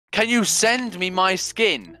Can you send me my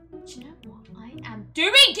skin? Do you know what? I am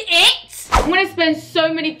doing it! I'm gonna spend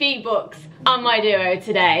so many V-Bucks on my duo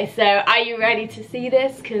today. So are you ready to see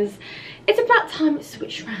this? Because it's about time it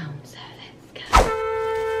switched round. So let's go.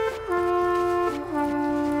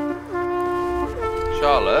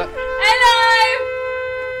 Charlotte?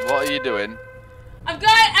 Hello! What are you doing? I've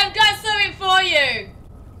got something for you.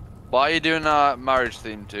 Why are you doing a marriage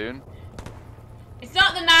theme tune? It's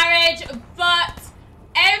not the marriage, but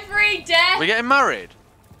every death... We're getting married?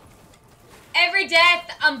 Every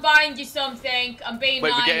death, I'm buying you something. I'm being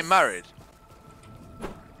nice. Wait, we're getting married?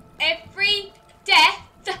 Every death,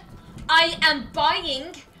 I am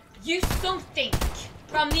buying you something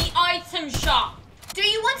from the item shop. Do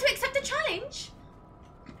you want to accept the challenge?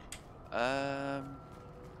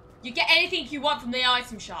 You get anything you want from the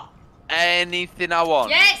item shop. Anything I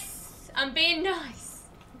want? Yes, I'm being nice.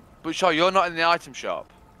 But Charlotte, you're not in the item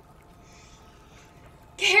shop.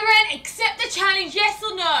 Kieran, accept the challenge, yes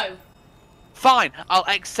or no? Fine, I'll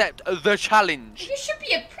accept the challenge. You should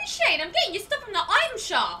be appreciated. I'm getting you stuff from the item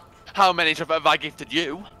shop. How many stuff have I gifted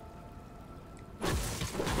you?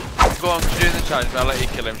 Go on, you're doing the challenge, but I'll let you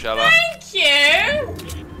kill him, Charlotte. Thank you.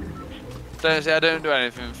 Don't say I don't do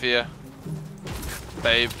anything for you,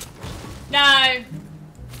 babe. No.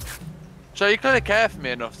 So you clearly care for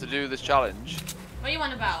me enough to do this challenge. What are you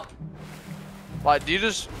on about? Like, do you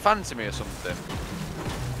just fancy me or something?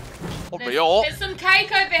 There's some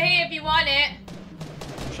cake over here if you want it.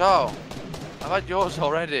 Charlotte, I've had yours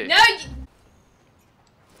already. No,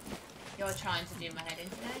 you're trying to do my head in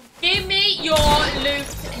today. Give me your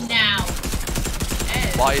loot now.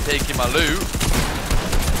 Why are you taking my loot?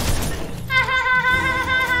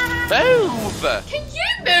 Move! Can you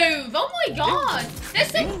move? Oh my god!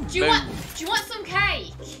 There's some. Do you want some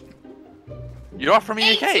cake? You're offering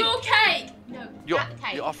me a cake? It's your cake. No, that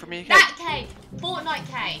cake. You're offering me a cake? That cake. Fortnite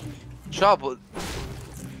cake. Charlotte,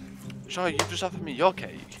 you've just offered me your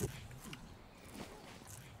cake.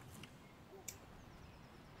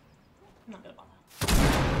 I'm not gonna bother.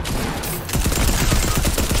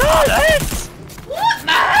 Charlotte! What,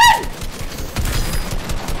 man?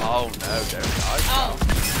 Oh no, don't die. Oh.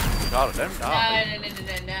 Charlotte, don't die.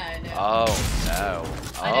 No. Oh no.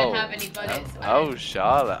 I don't have any bullets. No. Oh,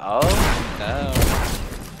 Charlotte. Oh no.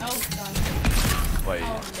 Oh god. Wait.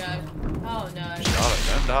 Oh no. Charlotte,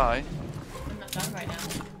 don't die. I'm not done right now.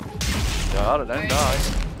 Charlotte, don't die.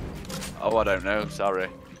 Oh, I don't know. Sorry.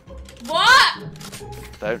 What?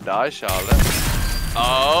 Don't die, Charlotte.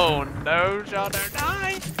 Oh no, Charlotte, don't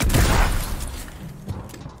die.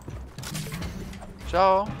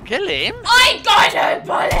 Charlotte, kill him. I got no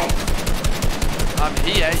bullet. I'm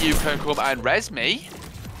here. You can come and res me.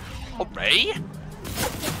 Hurry.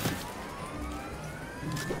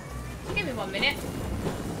 Give me 1 minute.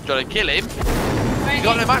 Trying to kill him. Where He's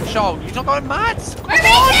got no match, Charlotte. He's not going mad. Where is he?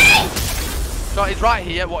 Charlotte, he's right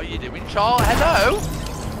here. What are you doing, Charlotte? Hello.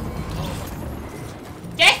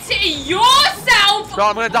 Get it yourself. Charlotte,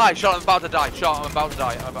 I'm gonna die. Charlotte, I'm about to die. Charlotte, I'm about to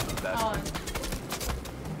die. I'm about to die. Oh.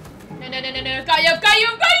 No. I've got you.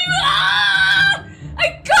 Ah!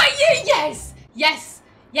 I got you. Yes.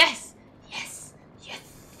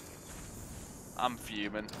 I'm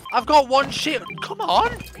fuming. I've got one shit. Come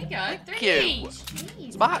on. There you go. Thank you. Jeez.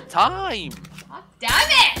 It's about time. God damn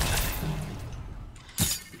it.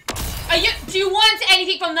 Do you want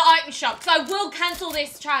anything from the item shop? Because I will cancel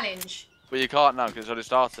this challenge. But you can't now because it's already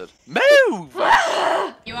started. Move!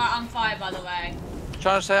 You are on fire, by the way.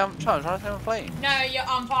 Trying to say I'm playing. No, you're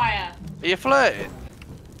on fire. Are you flirting?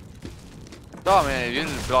 No, I mean, if you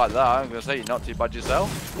didn't be like that, I'm gonna say you're not too bad yourself.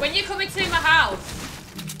 When you come into my house.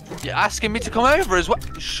 You're asking me to come over as well,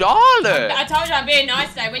 Charlotte. I told you I'm being nice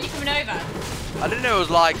today. When are you coming over? I didn't know it was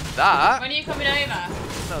like that. When are you coming over? I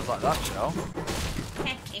didn't know it was like that, Charlotte.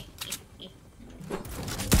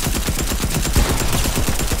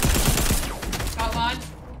 Got one.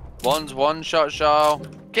 One's one shot, Charlotte.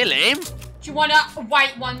 Kill him. Do you want to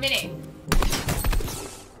wait 1 minute?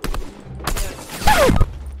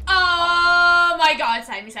 Oh my god,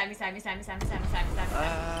 save me. Save me!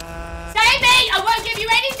 I won't give you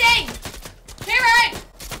anything!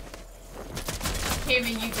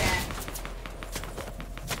 Kieran, you dare.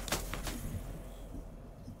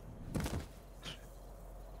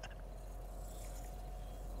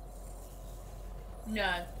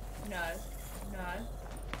 No.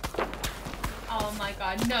 Oh my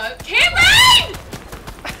god, no. Kieran!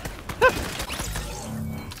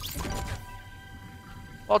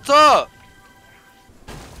 What's up?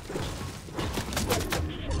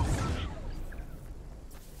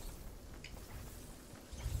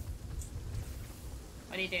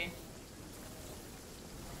 What are you doing?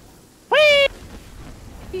 Whee!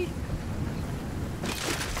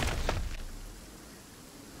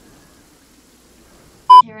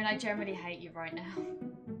 Kieran, I generally hate you right now.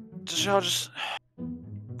 Just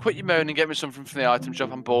quit your moan and get me something from the item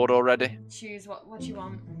shop. I'm bored already. Choose what do you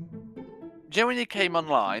want? Do you know when you came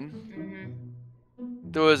online,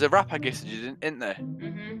 there was a wrap I gifted you, didn't there?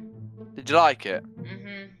 Did you like it?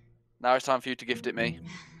 Now it's time for you to gift it me.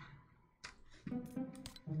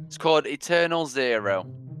 It's called Eternal Zero.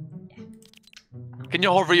 Yeah. Can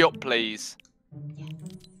you hurry up, please? Yes.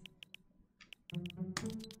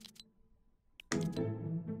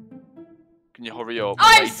 Can you hurry up?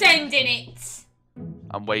 I'm sending it!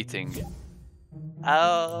 I'm waiting.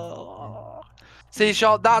 Oh. See,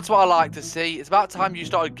 Charlotte, that's what I like to see. It's about time you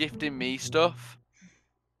started gifting me stuff.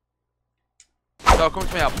 So come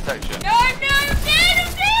to me, I'll protect you. No, I'm dead!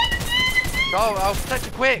 Charlotte, I'll protect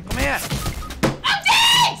you quick. Come here. I'm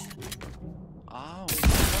dead! Oh.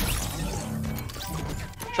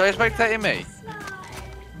 So you spectating me?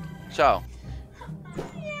 Charlotte?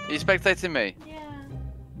 Are you spectating me? Yeah.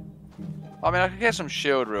 I mean, I could get some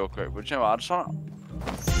shield real quick, but you know what? I just want.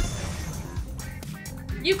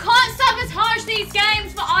 You can't sabotage these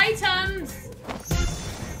games for items!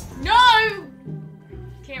 No!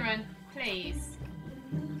 Kieran, please.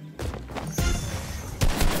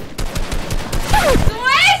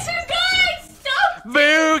 Swear to God! Stop!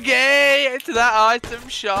 Boogie! To that item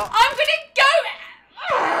shop. I'm gonna go!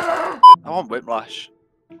 I want whiplash.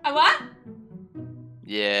 A what?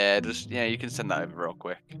 Yeah, just, yeah, you can send that over real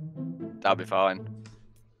quick. That'll be fine.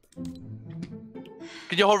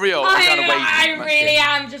 Can you hurry up? I really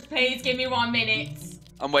am. Just please give me 1 minute.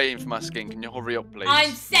 I'm waiting for my skin. Can you hurry up, please?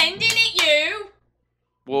 I'm sending it you.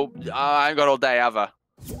 Well, I ain't got all day, have I?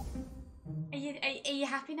 Are you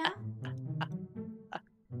happy now?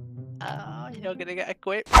 You're not gonna get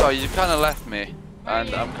equipped. So you kind of left me,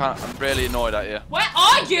 and I'm really annoyed at you. Where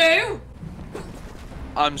are you?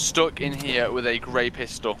 I'm stuck in here with a grey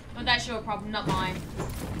pistol. Well, that's your problem, not mine.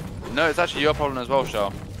 No, it's actually your problem as well,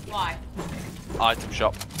 Char. Why? Item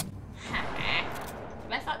shop.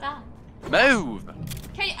 Where's that down? Move!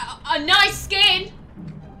 Okay, a nice skin!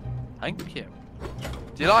 Thank you.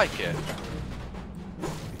 Do you like it?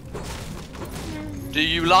 Do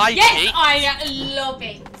you like it? Yes, I love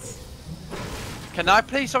it. Can I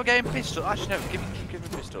please stop getting pistols? Actually, no, give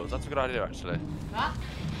me pistols. That's a good idea, actually. What?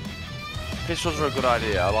 Pistols are a good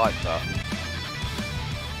idea. I like that.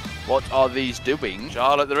 What are these doing?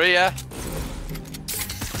 Charlotte, they're here.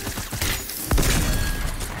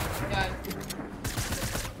 Go.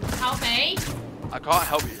 Help me. I can't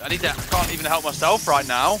help you. I can't even help myself right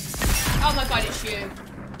now. Oh my God, it's you.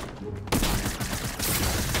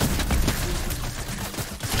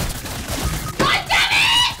 God damn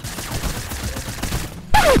it!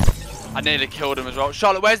 I nearly killed him as well.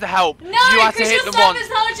 Charlotte, where's the help? No, you had to hit you're them once.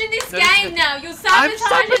 sabotaging this game now. You're I'm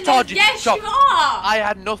sabotaging sabotaging. this. Yes, Charlotte, you are. I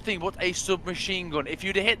had nothing but a submachine gun. If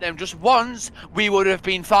you'd have hit them just once, we would have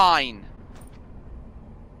been fine.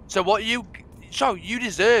 So what Charlotte, you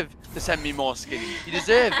deserve to send me more skins. You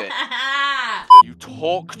deserve it. You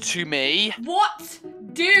talk to me. What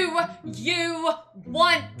do you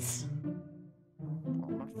want? What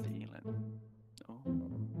am I feeling? Oh.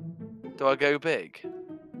 Do I go big?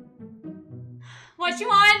 What do you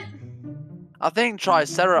want? I think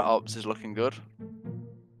Triceratops is looking good.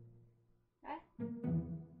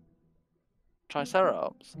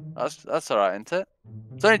 Triceratops? That's alright, isn't it?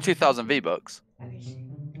 It's only 2,000 V-Bucks.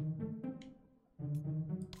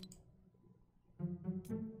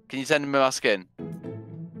 Can you send me my skin?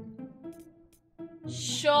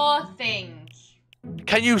 Sure thing.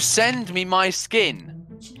 Can you send me my skin?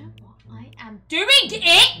 Do you know what? I am doing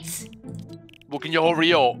it! Well, can you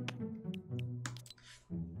hurry up?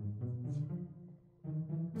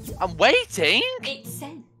 I'm waiting! It's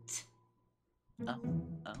sent.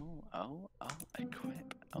 Oh,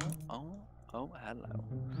 equip. Oh, hello.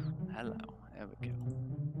 Hello. There we go.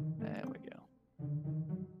 There we go.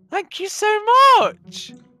 Thank you so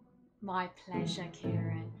much! My pleasure,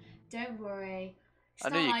 Kieran. Don't worry. I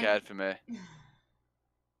knew you cared for me.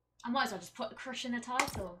 I might as well just put the crush in the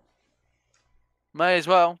title. May as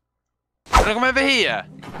well. Can I come over here?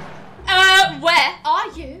 Where are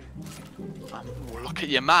you? Look at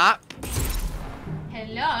your map.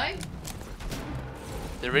 Hello?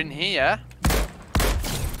 They're in here.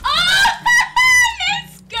 Oh!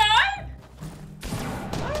 Let's go!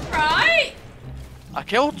 Alright. I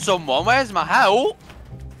killed someone. Where's my help?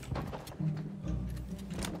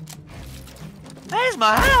 Where's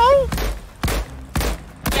my help?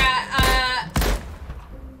 Yeah,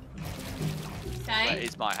 same. Where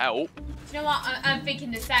is my help? Do you know what? I'm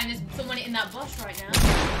thinking the same. There's someone in that bush right now.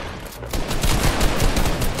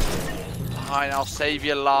 Fine, I'll save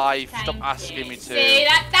your life. Thank Stop you. asking me to. See,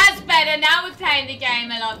 that's better. Now we're playing the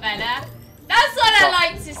game a lot better. That's what I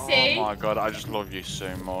like to see. Oh my god, I just love you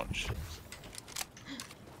so much.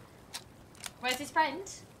 Where's his friend?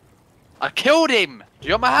 I killed him! Do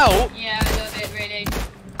you want my help? Yeah, a little bit, really.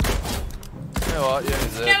 You know what? You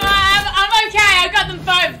deserve No, it. I'm okay. I got them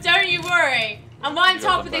both. Don't you worry. I'm on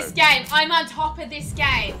top of this both. game. I'm on top of this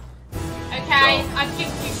game. Okay? I've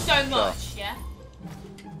given you so much, yeah?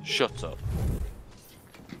 Shut up.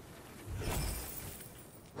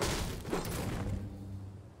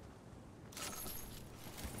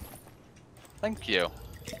 Thank you.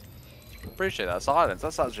 Appreciate that silence.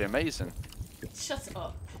 That's actually amazing. Shut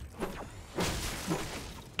up.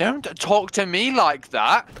 Don't talk to me like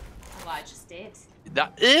that. Well, I just did.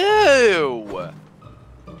 Ew!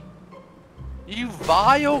 You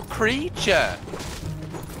vile creature.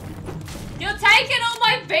 You're taking all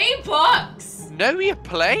my V-Bucks. Know your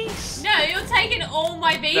place. No, you're taking all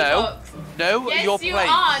my V-Bucks. No, yes, your you place.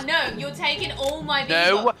 are. No, you're taking all my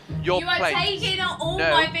V-Bucks. No, your you place. You are taking all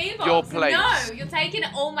No, my V-Bucks. your place. No, you're taking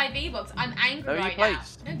all my V-Bucks. I'm angry No, your right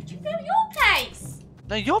place. now. No, you know your place.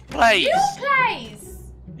 No, your place. Your place.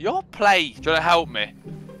 Your place. Do you want to help me?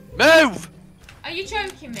 Move! Are you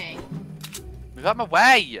joking me? Move out my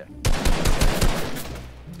way.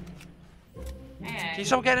 Hey. Can you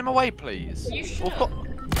stop getting in my way, please? You should.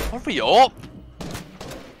 Hurry up.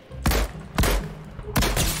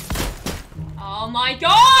 Oh my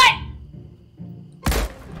god!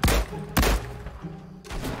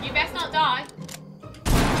 You best not die.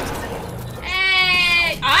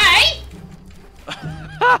 Hey! Hey!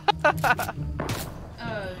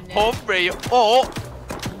 Oh no. Hurry up.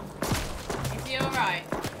 Is he alright?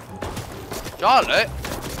 Charlotte.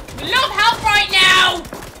 We love help right now!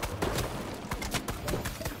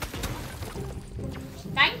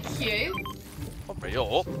 Thank you. Hurry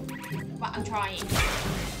up. But I'm trying.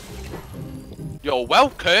 You're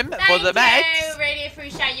welcome for the Thank meds. you! Really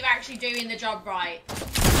appreciate you actually doing the job right.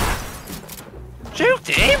 Shoot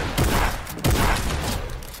him.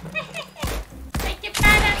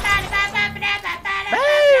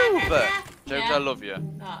 Move. Jokes, Yeah. I love you.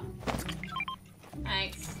 Oh.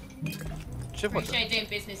 Thanks. Shit, what the- Appreciate doing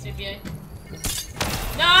business with you.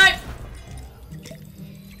 No!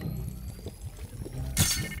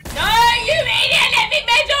 No, you idiot! Let me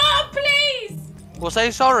med up, please! Well,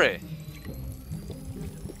 say sorry.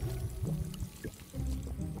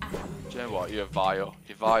 Do you know what? You're vile.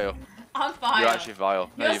 You're vile. I'm vile. You're actually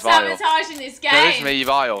vile. No, You're you're vile. sabotaging this game. No, it's me. You're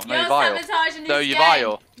vile. No, You're you're vile. sabotaging this No, you're game.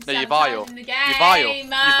 vile. No, you're vile. Sabotaging the You're vile. game.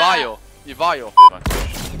 You're vile. You're vile.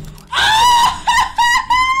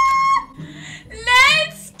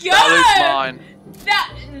 Let's go! That loot's mine.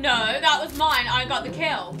 No, that was mine. I got the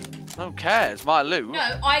kill. I don't care. It's my loot.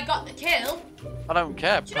 No, I got the kill. I don't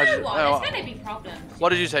care. Do you know what? No, There's gonna be problems. what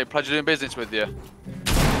did you say? Pleasure doing business with you.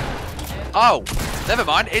 Oh, never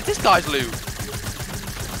mind. It's this guy's loot.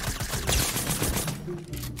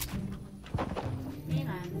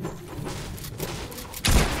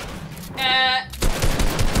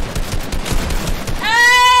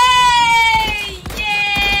 Hey!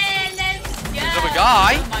 Yeah! Let's go! Another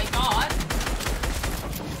guy. Oh my god.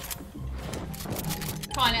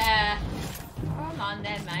 Kinda, come on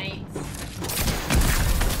then, mate.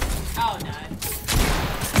 Oh no.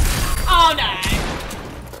 Oh no!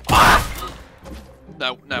 Ah!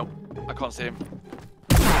 No, no. I can't see him.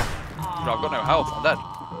 Oh, I've got no health. I'm dead. my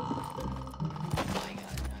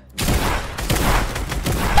god, no.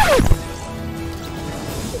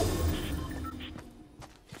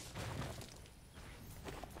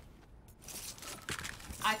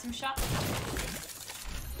 Item shop?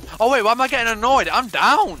 Oh wait, why am I getting annoyed? I'm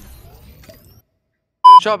down.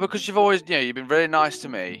 Sure, because you've always, you've been really nice to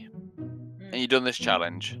me, and you've done this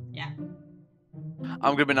challenge. Yeah.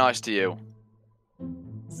 I'm gonna be nice to you.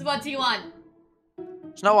 So what do you want?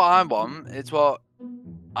 It's not what I want. It's what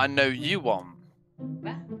I know you want.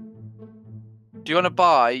 What? Do you want to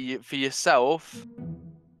buy for yourself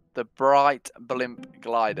the bright blimp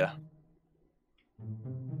glider?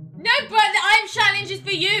 No, but I'm challenges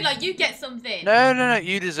for you. Like, you get something. No, no, no.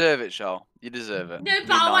 You deserve it, Charl. You deserve it. No, You've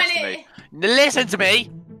but been I want nice to it. me. Listen to me.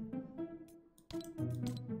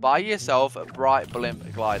 Buy yourself a bright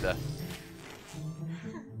blimp glider.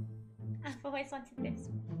 I've always wanted this.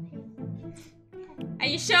 Are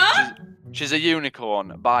you sure? She's a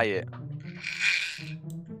unicorn. Buy it.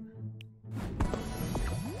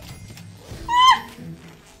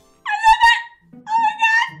 I love it! Oh my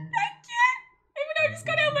god, thank you! Even though I just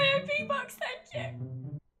got out my own V-Bucks, thank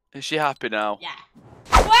you. Is she happy now? Yeah.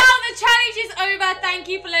 Well, the challenge is over. Thank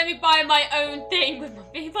you for letting me buy my own thing with my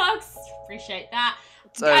V-Bucks. Appreciate that.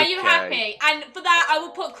 Are you happy? And for that, I will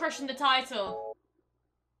put crush in the title.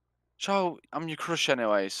 Charl, I'm your crush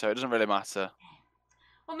anyway, so it doesn't really matter.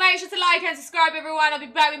 Well, make sure to like and subscribe, everyone. I'll be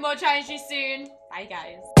back with more challenges soon. Bye,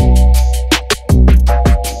 guys.